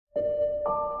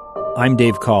I'm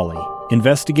Dave Cawley,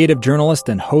 investigative journalist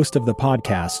and host of the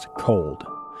podcast Cold.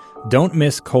 Don't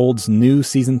miss Cold's new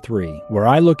Season 3, where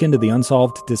I look into the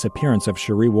unsolved disappearance of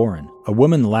Cherie Warren, a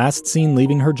woman last seen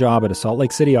leaving her job at a Salt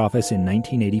Lake City office in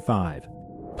 1985.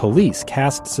 Police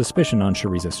cast suspicion on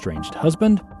Cherie's estranged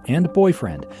husband and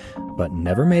boyfriend, but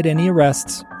never made any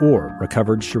arrests or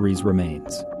recovered Cherie's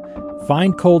remains.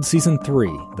 Find Cold Season 3,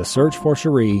 The Search for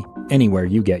Cherie, anywhere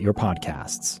you get your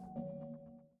podcasts.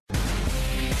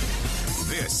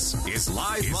 This is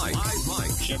Live Mike.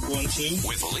 Check 1, 2.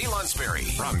 With Lee Lunsberry.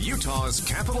 From Utah's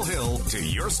Capitol Hill to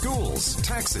your schools,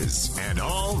 taxes, and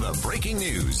all the breaking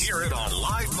news. Hear it on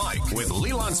Live Mike with Lee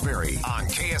Lunsberry on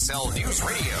KSL News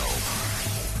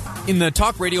Radio. In the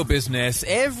talk radio business,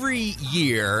 every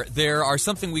year there are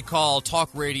something we call talk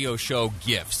radio show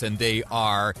gifts, and they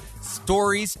are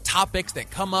stories, topics that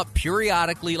come up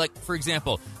periodically. Like, for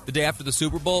example, the day after the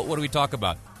Super Bowl, what do we talk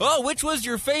about? Oh, which was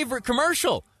your favorite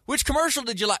commercial? Which commercial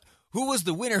did you like? Who was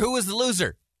the winner? Who was the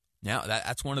loser? Now,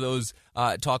 that's one of those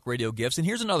talk radio gifts. And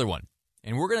here's another one.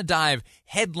 And we're going to dive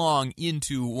headlong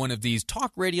into one of these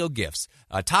talk radio gifts,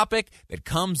 a topic that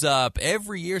comes up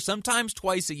every year, sometimes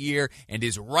twice a year, and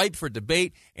is ripe for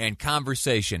debate and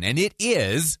conversation. And it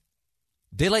is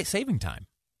daylight saving time.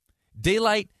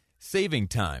 Daylight saving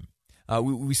time.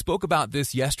 We spoke about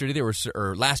this yesterday,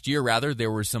 last year rather.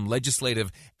 There were some legislative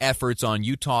efforts on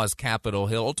Utah's Capitol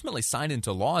Hill, ultimately signed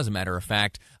into law, as a matter of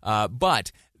fact.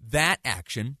 But that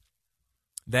action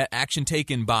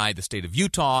taken by the state of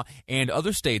Utah and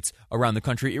other states around the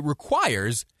country, it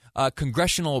requires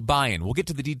congressional buy-in. We'll get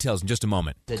to the details in just a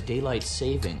moment. That daylight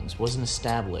savings wasn't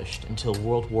established until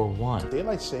World War I.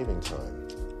 Daylight saving time.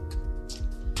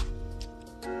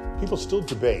 People still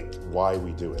debate why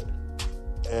we do it.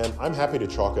 And I'm happy to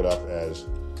chalk it up as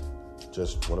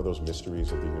just one of those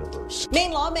mysteries of the universe.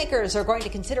 Maine lawmakers are going to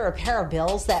consider a pair of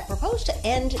bills that propose to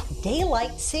end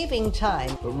daylight saving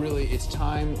time. But really, it's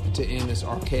time to end this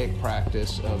archaic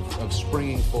practice of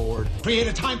springing forward. Create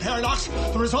a time paradox,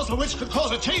 the results of which could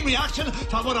cause a chain reaction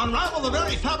that would unravel the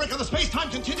very fabric of the space-time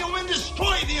continuum and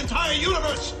destroy the entire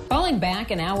universe. Falling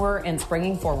back an hour and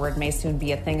springing forward may soon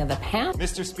be a thing of the past.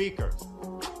 Mr. Speaker,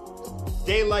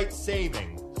 daylight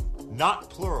saving, not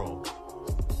plural,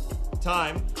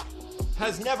 time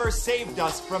has never saved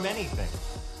us from anything.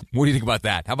 What do you think about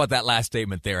that? How about that last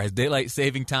statement there? Has daylight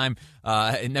saving time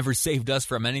it never saved us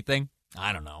from anything?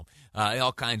 I don't know.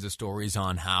 All kinds of stories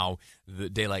on how the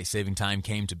daylight saving time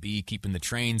came to be, keeping the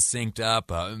trains synced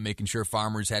up, making sure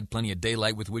farmers had plenty of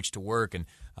daylight with which to work, and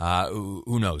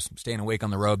who knows, staying awake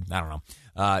on the road? I don't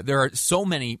know. There are so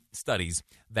many studies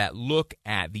that look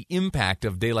at the impact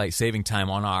of daylight saving time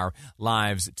on our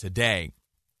lives today.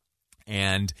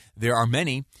 And there are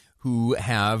many who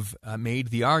have made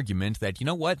the argument that, you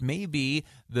know what, maybe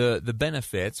the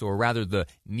benefits, or rather the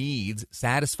needs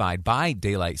satisfied by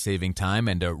daylight saving time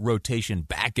and a rotation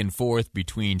back and forth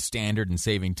between standard and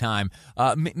saving time,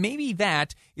 maybe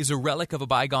that is a relic of a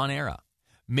bygone era.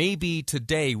 Maybe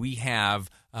today we have,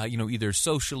 either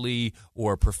socially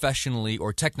or professionally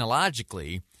or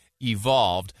technologically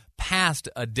evolved past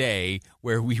a day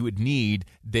where we would need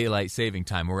daylight saving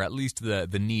time, or at least the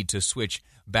need to switch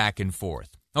back and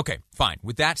forth. Okay, fine.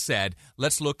 With that said,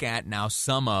 let's look at now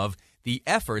some of the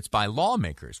efforts by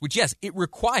lawmakers, which, yes, it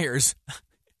requires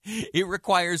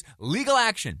legal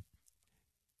action.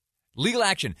 Legal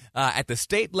action at the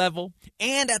state level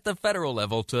and at the federal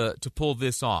level to pull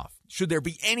this off. Should there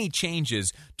be any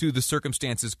changes to the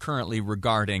circumstances currently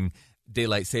regarding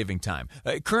daylight saving time?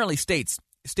 Currently, states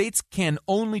can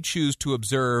only choose to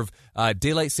observe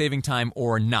daylight saving time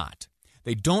or not.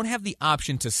 They don't have the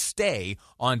option to stay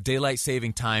on daylight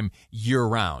saving time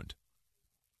year-round.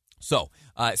 So,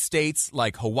 states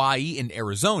like Hawaii and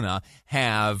Arizona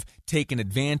have taken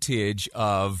advantage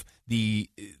of the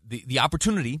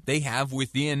opportunity they have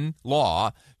within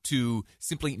law to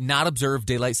simply not observe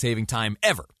daylight saving time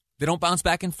ever. They don't bounce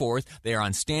back and forth. They are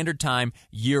on standard time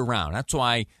year-round. That's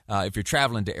why if you're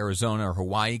traveling to Arizona or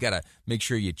Hawaii, you got to make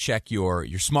sure you check your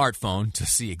smartphone to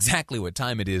see exactly what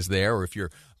time it is there. Or if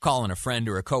you're calling a friend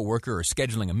or a coworker or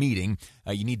scheduling a meeting,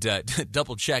 you need to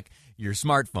double-check your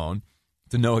smartphone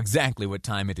to know exactly what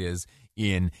time it is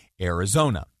in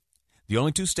Arizona. The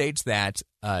only two states that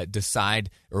decide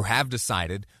or have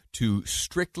decided to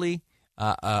strictly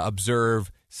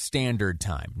observe standard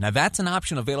time. Now, that's an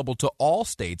option available to all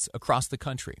states across the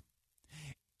country.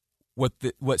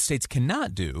 What states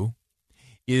cannot do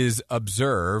is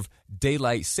observe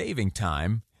daylight saving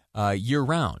time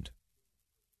year-round.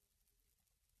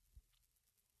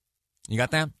 You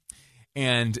got that?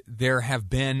 And there have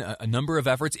been a number of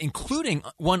efforts, including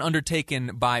one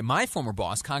undertaken by my former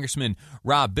boss, Congressman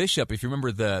Rob Bishop. If you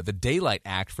remember the Daylight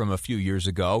Act from a few years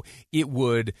ago, it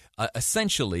would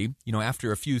essentially,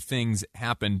 after a few things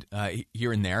happened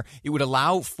here and there, it would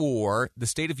allow for the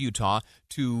state of Utah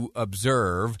to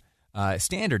observe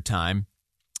standard time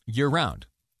year-round.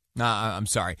 I'm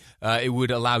sorry. It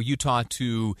would allow Utah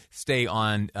to stay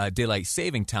on daylight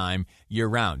saving time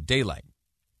year-round, daylight.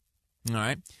 All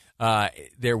right.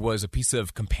 There was a piece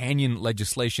of companion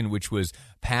legislation which was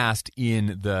passed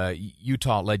in the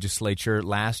Utah legislature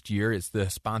last year. It's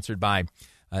sponsored by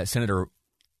Senator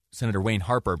Wayne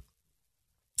Harper.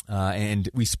 And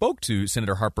we spoke to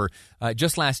Senator Harper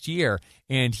just last year,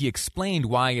 and he explained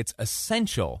why it's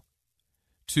essential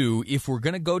to, if we're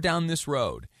going to go down this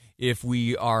road, if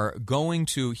we are going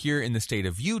to, here in the state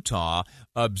of Utah,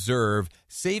 observe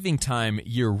saving time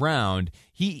year-round,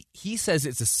 he says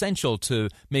it's essential to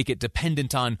make it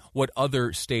dependent on what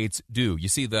other states do. You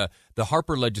see, the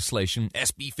Harper legislation,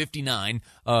 SB 59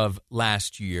 of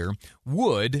last year,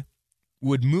 would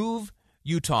move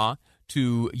Utah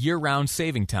to year-round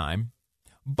saving time,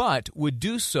 but would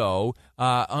do so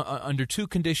under two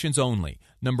conditions only.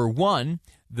 Number one,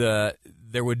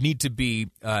 there would need to be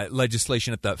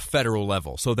legislation at the federal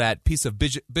level. So that piece of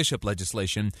Bishop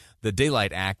legislation, the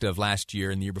Daylight Act of last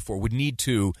year and the year before, would need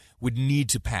to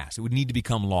pass. It would need to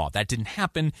become law. That didn't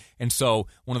happen, and so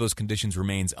one of those conditions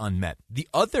remains unmet. The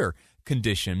other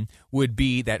condition would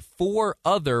be that 4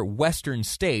 other Western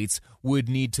states would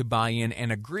need to buy in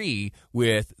and agree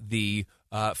with the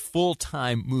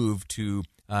full-time move to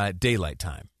daylight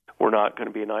time. We're not going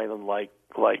to be an island like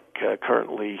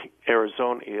currently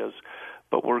Arizona is,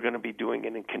 but we're going to be doing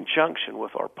it in conjunction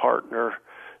with our partner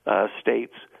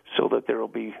states so that there will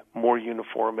be more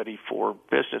uniformity for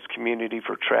business community,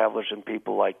 for travelers and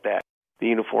people like that. The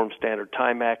Uniform Standard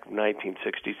Time Act of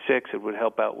 1966, it would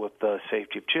help out with the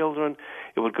safety of children.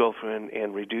 It would go through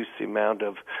and reduce the amount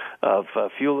of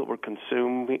fuel that we're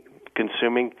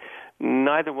consuming.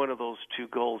 Neither one of those two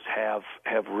goals have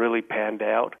really panned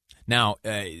out. Now,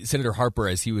 Senator Harper,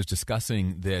 as he was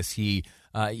discussing this, he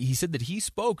said that he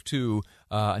spoke to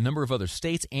a number of other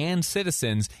states and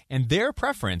citizens, and their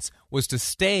preference was to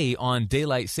stay on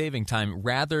daylight saving time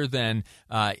rather than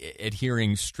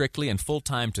adhering strictly and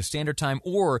full-time to standard time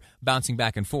or bouncing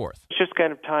back and forth. It's just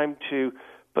kind of time to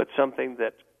put something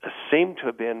that seemed to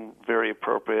have been very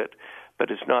appropriate, but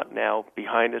is not now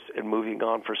behind us, and moving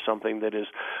on for something that is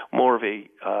more of a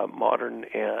modern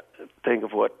thing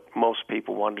of what most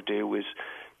people want to do is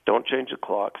don't change the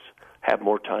clocks, have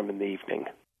more time in the evening.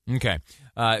 Okay.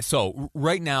 So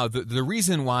right now, the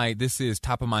reason why this is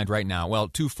top of mind right now, well,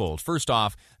 twofold. First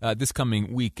off, this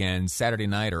coming weekend, Saturday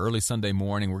night or early Sunday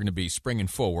morning, we're going to be springing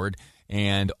forward.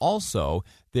 And also,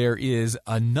 there is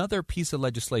another piece of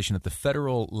legislation at the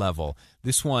federal level.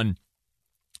 This one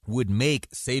would make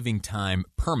saving time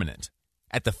permanent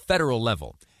at the federal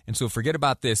level. And so forget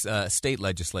about this state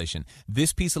legislation.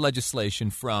 This piece of legislation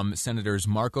from Senators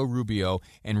Marco Rubio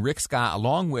and Rick Scott,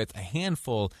 along with a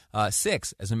handful,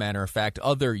 6, as a matter of fact,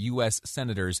 other U.S.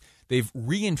 senators, they've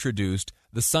reintroduced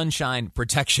the Sunshine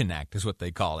Protection Act, is what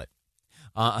they call it.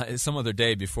 Some other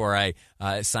day before I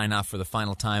sign off for the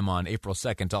final time on April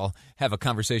 2nd, I'll have a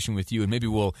conversation with you, and maybe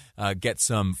we'll get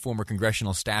some former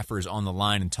congressional staffers on the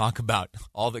line and talk about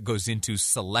all that goes into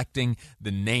selecting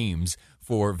the names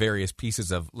for various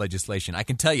pieces of legislation. I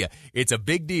can tell you, it's a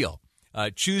big deal.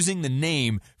 Choosing the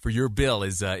name for your bill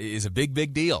is a big,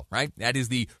 big deal, right? That is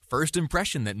the first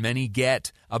impression that many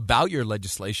get about your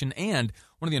legislation, and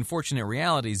one of the unfortunate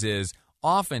realities is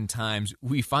oftentimes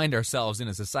we find ourselves in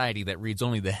a society that reads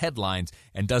only the headlines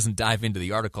and doesn't dive into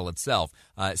the article itself.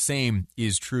 Same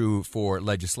is true for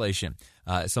legislation.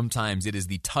 Sometimes it is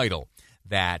the title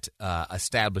that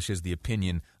establishes the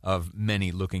opinion of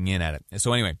many looking in at it. And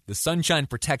so anyway, the Sunshine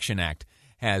Protection Act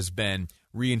has been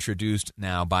reintroduced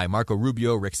now by Marco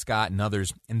Rubio, Rick Scott, and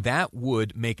others, and that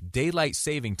would make daylight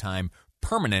saving time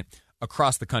permanent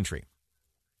across the country.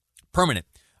 Permanent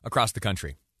across the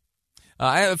country.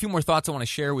 I have a few more thoughts I want to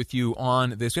share with you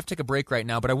on this. We have to take a break right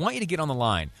now, but I want you to get on the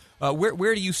line.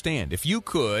 Where do you stand? If you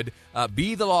could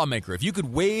be the lawmaker, if you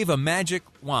could wave a magic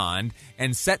wand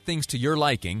and set things to your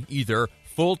liking, either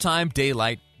full-time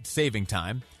daylight saving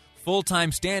time,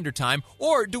 full-time standard time,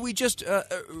 or do we just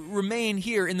remain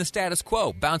here in the status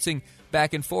quo, bouncing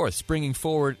back and forth, springing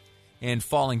forward and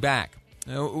falling back?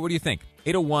 What do you think?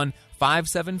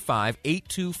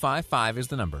 801-575-8255 is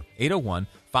the number.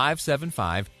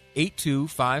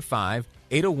 801-575-8255.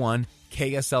 801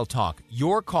 KSL Talk.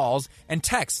 Your calls and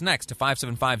texts next to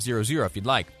 57500 if you'd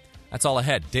like. That's all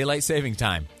ahead. Daylight saving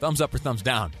time. Thumbs up or thumbs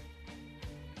down.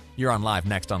 You're on Live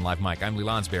next on Live Mike. I'm Lee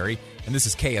Lonsberry, and this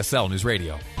is KSL News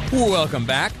Radio. Welcome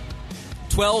back.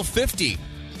 12:50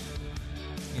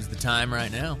 is the time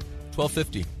right now.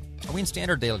 12:50. Are we in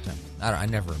standard daylight time? I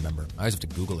never remember. I always have to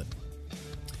Google it.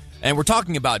 And we're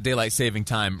talking about daylight saving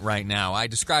time right now. I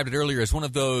described it earlier as one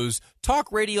of those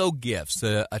talk radio gifts,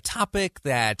 a topic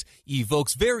that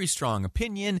evokes very strong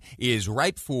opinion, is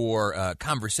ripe for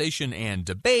conversation and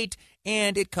debate,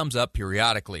 and it comes up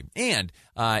periodically. And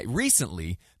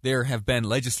recently, there have been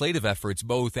legislative efforts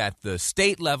both at the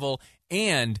state level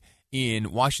and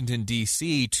in Washington,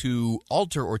 D.C. to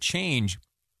alter or change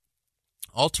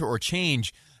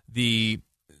the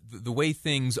way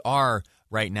things are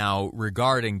right now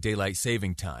regarding daylight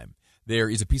saving time. There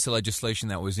is a piece of legislation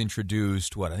that was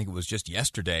introduced, I think it was just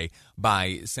yesterday,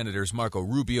 by Senators Marco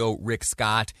Rubio, Rick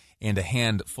Scott, and a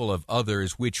handful of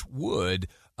others, which would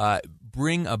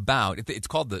bring about, it's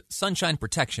called the Sunshine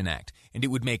Protection Act, and it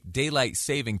would make daylight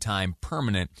saving time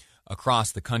permanent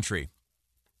across the country.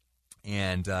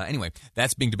 And anyway,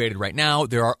 that's being debated right now.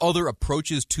 There are other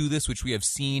approaches to this, which we have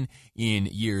seen in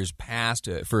years past.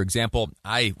 For example,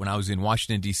 when I was in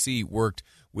Washington, D.C., worked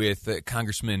with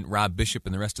Congressman Rob Bishop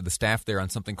and the rest of the staff there on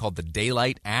something called the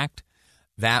Daylight Act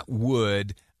that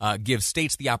would give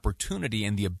states the opportunity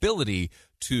and the ability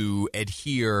to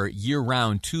adhere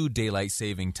year-round to daylight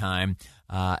saving time,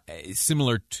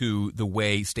 similar to the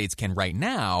way states can right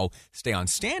now stay on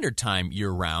standard time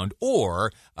year-round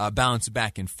or bounce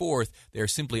back and forth. They're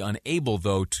simply unable,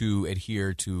 though, to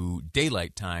adhere to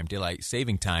daylight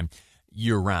saving time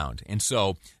year-round. And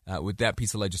so with that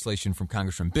piece of legislation from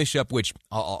Congressman Bishop, which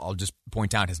I'll just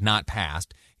point out has not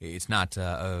passed, it's not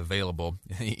available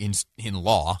in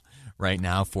law right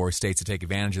now for states to take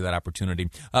advantage of that opportunity.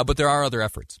 But there are other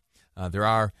efforts. There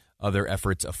are other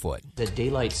efforts afoot. That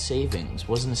daylight savings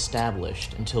wasn't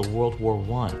established until World War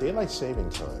I. Daylight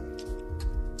saving time.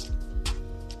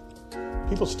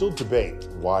 People still debate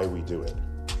why we do it.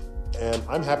 And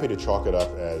I'm happy to chalk it up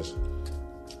as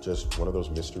just one of those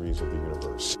mysteries of the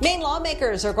universe. Maine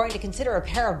lawmakers are going to consider a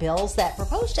pair of bills that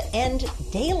propose to end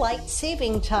daylight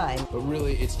saving time. But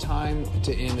really, it's time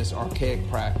to end this archaic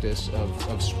practice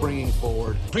of springing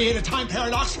forward. Create a time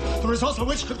paradox, the results of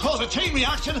which could cause a chain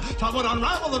reaction that would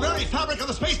unravel the very fabric of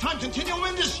the space-time continuum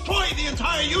and destroy the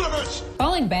entire universe.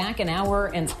 Falling back an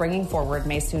hour and springing forward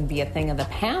may soon be a thing of the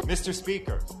past. Mr.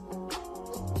 Speaker,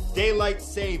 daylight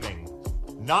saving,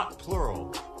 not plural,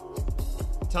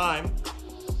 time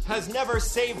has never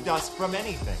saved us from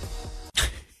anything.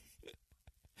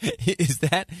 Is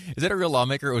that a real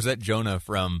lawmaker, or was that Jonah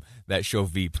from that show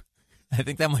Veep? I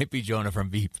think that might be Jonah from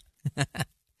Veep.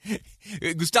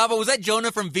 Gustavo, was that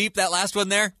Jonah from Veep, that last one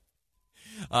there?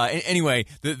 Anyway,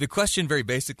 the question very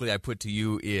basically I put to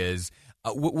you is,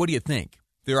 what do you think?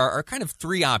 There are kind of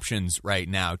three options right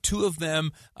now. Two of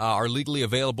them are legally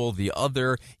available. The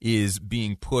other is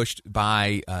being pushed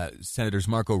by Senators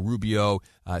Marco Rubio,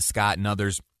 Scott, and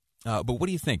others. But what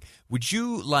do you think? Would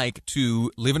you like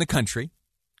to live in a country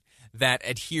that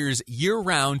adheres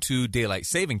year-round to daylight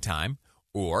saving time,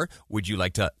 or would you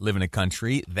like to live in a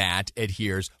country that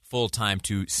adheres full-time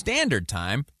to standard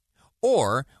time,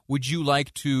 or would you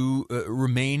like to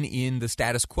remain in the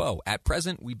status quo? At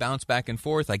present, we bounce back and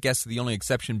forth. I guess the only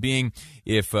exception being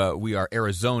if we are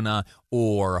Arizona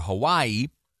or Hawaii.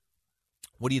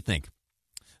 What do you think?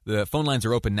 The phone lines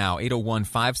are open now,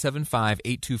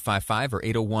 801-575-8255 or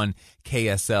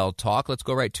 801-KSL-TALK. Let's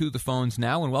go right to the phones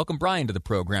now and welcome Brian to the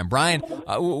program. Brian,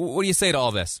 what do you say to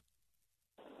all this?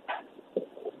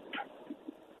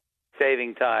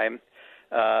 Saving time.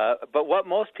 But what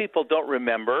most people don't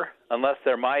remember, unless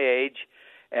they're my age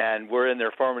and were in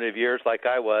their formative years like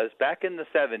I was, back in the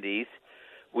 70s,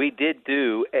 we did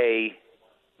do a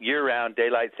year-round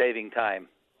daylight saving time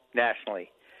nationally.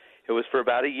 It was for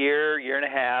about a year and a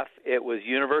half. It was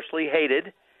universally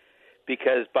hated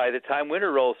because by the time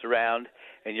winter rolls around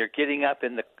and you're getting up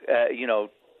in the,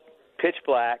 pitch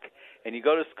black, and you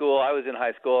go to school, I was in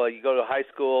high school, you go to high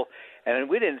school, and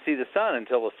we didn't see the sun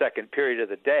until the second period of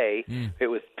the day. It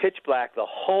was pitch black the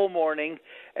whole morning,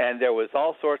 and there was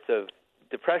all sorts of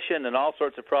depression and all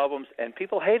sorts of problems, and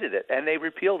people hated it, and they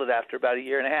repealed it after about a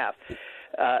year and a half.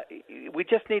 We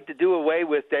just need to do away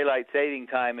with daylight saving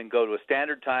time and go to a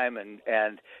standard time,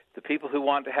 and the people who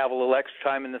want to have a little extra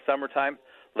time in the summertime,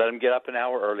 let them get up an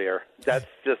hour earlier. That's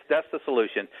the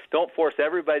solution. Don't force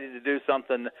everybody to do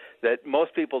something that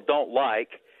most people don't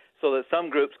like so that some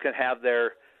groups can have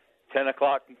their 10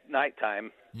 o'clock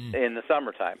nighttime in the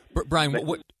summertime. Brian,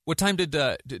 what time did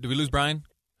we lose Brian?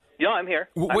 Yeah, I'm here.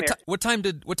 What time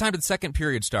did the second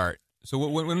period start? So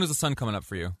when was the sun coming up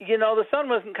for you? The sun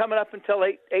wasn't coming up until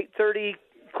 8:30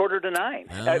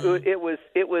 9:45.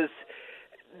 It was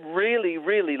really,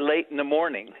 really late in the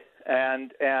morning,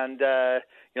 and that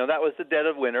was the dead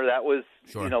of winter. That was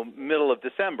middle of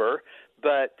December,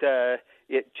 but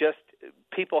it just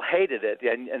people hated it,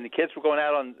 and the kids were going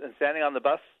out and standing on the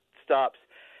bus stops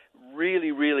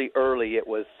really, really early. It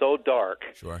was so dark,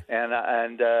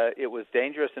 and it was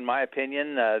dangerous in my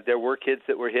opinion. There were kids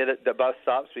that were hit at the bus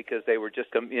stops because they were just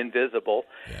invisible.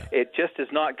 It just is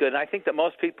not good. And I think that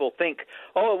most people think,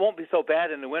 it won't be so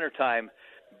bad in the wintertime.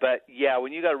 But,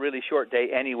 when you got a really short day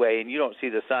anyway and you don't see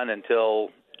the sun until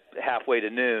halfway to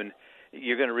noon,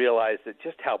 you're going to realize that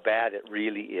just how bad it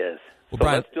really is. Well, so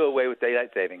Brian, let's do away with daylight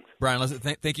savings. Brian,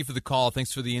 thank you for the call.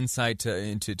 Thanks for the insight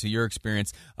into your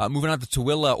experience. Moving on to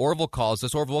Tooele, Orville calls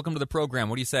us. Orville, welcome to the program.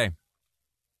 What do you say?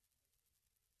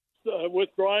 With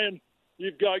Brian,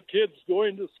 you've got kids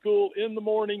going to school in the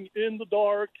morning, in the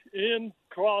dark, in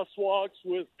crosswalks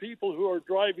with people who are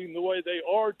driving the way they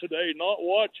are today, not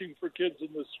watching for kids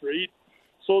in the street.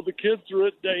 So the kids are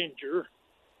at danger.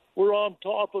 We're on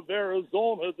top of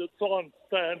Arizona that's on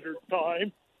standard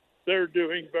time. They're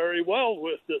doing very well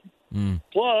with it.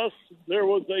 Plus, there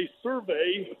was a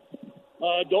survey.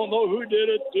 Don't know who did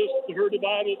it, just heard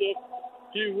about it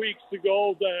a few weeks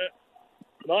ago, that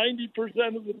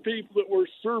 90% of the people that were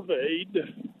surveyed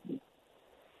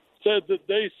said that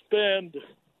they spend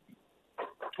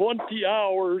 20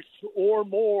 hours or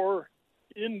more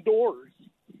indoors.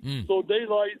 So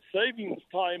daylight savings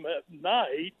time at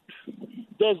night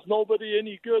does nobody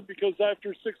any good, because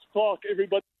after 6 o'clock,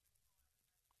 everybody...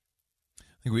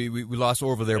 I think we lost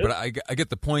Orville there, but I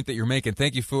get the point that you're making.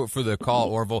 Thank you for the call,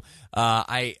 Orville.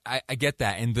 I get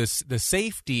that, and the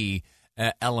safety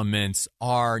elements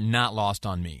are not lost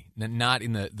on me, not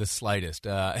in the slightest.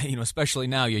 Especially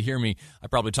now, you hear me. I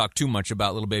probably talk too much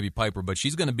about little baby Piper, but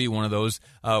she's going to be one of those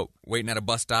waiting at a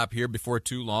bus stop here before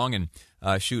too long. And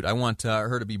I want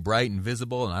her to be bright and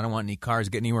visible, and I don't want any cars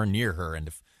getting anywhere near her. And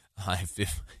if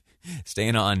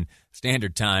staying on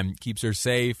standard time keeps her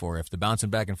safe, or if the bouncing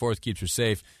back and forth keeps her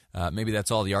safe, maybe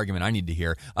that's all the argument I need to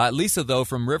hear. Lisa, though,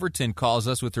 from Riverton calls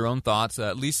us with her own thoughts.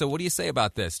 Lisa, what do you say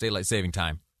about this, daylight saving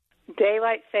time?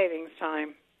 Daylight savings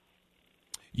time.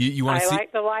 You want to see? I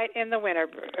like the light in the winter.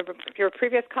 Your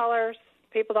previous callers,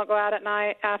 people don't go out at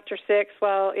night after 6.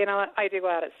 Well, I do go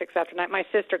out at 6 after night. My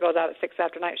sister goes out at 6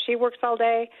 after night. She works all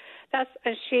day.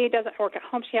 And she doesn't work at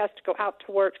home. She has to go out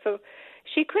to work. So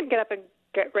she couldn't get up and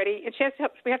get ready. And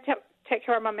we have to take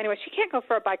care of our mom anyway. She can't go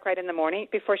for a bike ride in the morning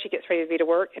before she gets ready to be to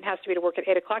work. It has to be to work at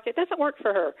 8 o'clock. It doesn't work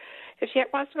for her. If she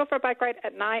wants to go for a bike ride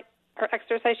at night, or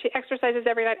exercise, she exercises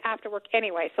every night after work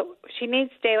anyway, so she needs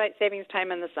daylight savings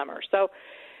time in the summer. So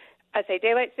I say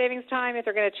daylight savings time if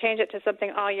they're going to change it to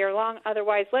something all year long.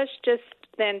 Otherwise, let's just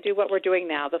then do what we're doing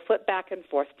now, the flip back and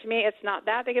forth. To me, it's not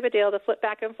that big of a deal to flip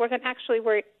back and forth, and actually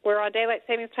we're on daylight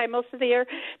savings time most of the year.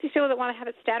 These people that want to have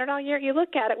it standard all year, you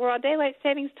look at it, we're on daylight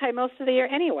savings time most of the year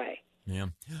anyway. Yeah.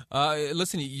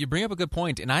 Listen, you bring up a good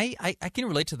point, and I can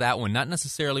relate to that one, not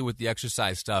necessarily with the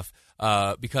exercise stuff,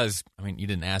 because, you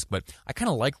didn't ask, but I kind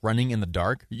of like running in the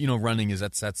dark. Running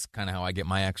that's kind of how I get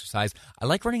my exercise. I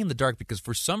like running in the dark because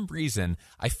for some reason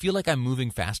I feel like I'm moving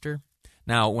faster.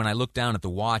 Now, when I look down at the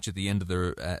watch at the end of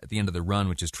the run,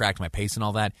 which has tracked my pace and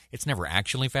all that, it's never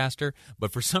actually faster.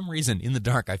 But for some reason, in the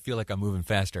dark, I feel like I'm moving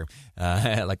faster,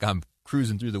 like I'm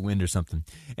cruising through the wind or something.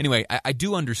 Anyway, I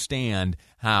do understand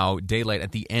how daylight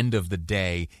at the end of the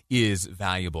day is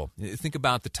valuable. Think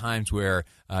about the times where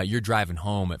you're driving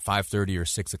home at 5:30 or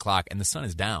 6 o'clock and the sun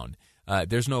is down.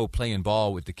 There's no playing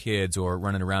ball with the kids or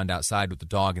running around outside with the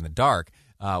dog in the dark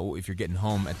if you're getting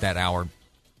home at that hour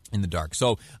in the dark.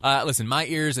 So, listen, my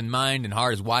ears and mind and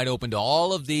heart is wide open to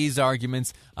all of these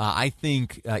arguments. I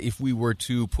think if we were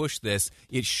to push this,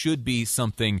 it should be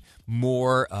something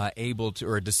more able to,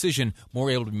 or a decision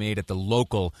more able to be made at the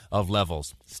local of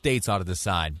levels. States ought to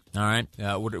decide. All right?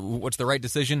 What's the right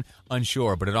decision?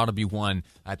 Unsure, but it ought to be one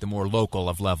at the more local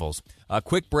of levels. A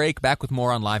quick break. Back with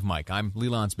more on Live Mike. I'm Lee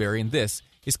Lonsberry, and this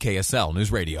is KSL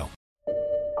News Radio.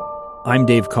 I'm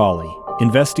Dave Cawley,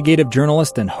 investigative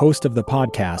journalist and host of the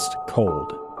podcast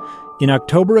Cold. In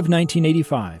October of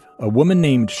 1985, a woman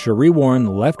named Cherie Warren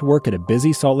left work at a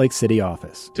busy Salt Lake City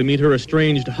office to meet her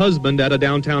estranged husband at a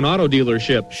downtown auto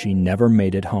dealership. She never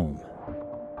made it home.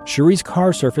 Cherie's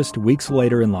car surfaced weeks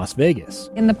later in Las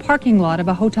Vegas. In the parking lot of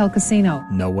a hotel casino.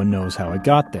 No one knows how it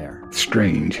got there.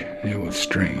 Strange. It was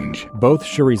strange. Both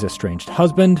Cherie's estranged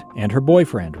husband and her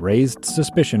boyfriend raised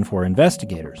suspicion for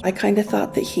investigators. I kind of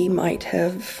thought that he might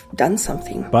have done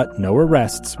something. But no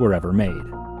arrests were ever made.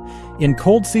 In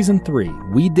Cold Season 3,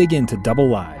 we dig into double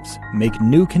lives, make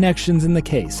new connections in the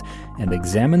case, and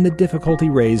examine the difficulty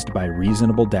raised by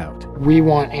reasonable doubt. We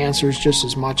want answers just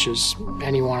as much as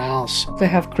anyone else. They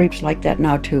have creeps like that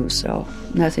now too, so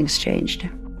nothing's changed.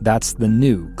 That's the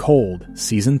new Cold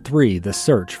Season 3, The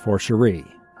Search for Cherie.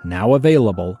 Now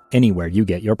available anywhere you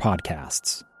get your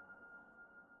podcasts.